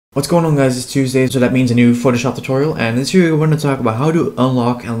What's going on, guys? It's Tuesday, so that means a new Photoshop tutorial, and in this video we're going to talk about how to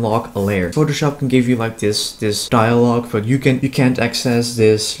unlock and lock a layer. Photoshop can give you like this dialog, but you can't access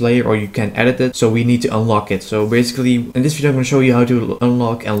this layer or you can't edit it, so we need to unlock it. So basically in this video I'm going to show you how to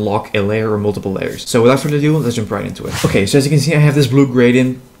unlock and lock a layer or multiple layers. So without further ado, let's jump right into it. Okay, so as you can see I have this blue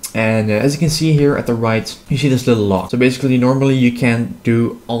gradient. And as you can see here at the right, you see this little lock. So basically, normally you can't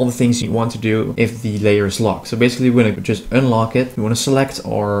do all the things you want to do if the layer is locked. So basically, we're going to just unlock it. We want to select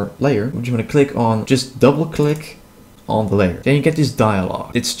our layer. We just want to click on, just double click on the layer. Then you get this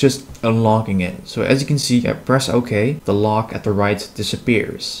dialog. It's just unlocking it. So as you can see, I press OK. The lock at the right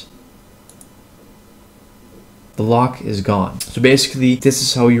disappears. The lock is gone. So basically, this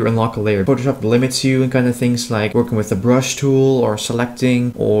is how you unlock a layer. Photoshop limits you in kind of things like working with the brush tool or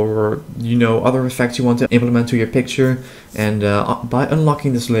selecting or, you know, other effects you want to implement to your picture. And by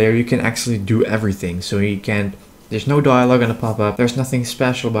unlocking this layer, you can actually do everything. So you can, there's no dialog gonna pop up. There's nothing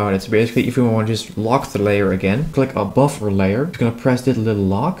special about it. So basically, if you want to just lock the layer again, click above our layer. It's gonna press this little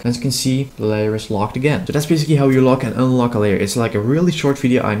lock. As you can see, the layer is locked again. So that's basically how you lock and unlock a layer. It's like a really short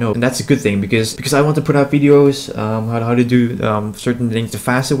video, I know, and that's a good thing because I want to put out videos how to do certain things the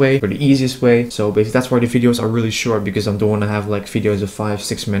fastest way or the easiest way. So basically, that's why the videos are really short, because I don't want to have like videos of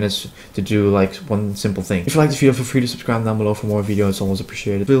 5-6 minutes to do like one simple thing. If you like this video, feel free to subscribe down below for more videos. It's always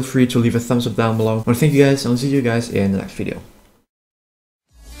appreciated. Feel free to leave a thumbs up down below. I want to thank you guys, and I'll see you guys in the next video.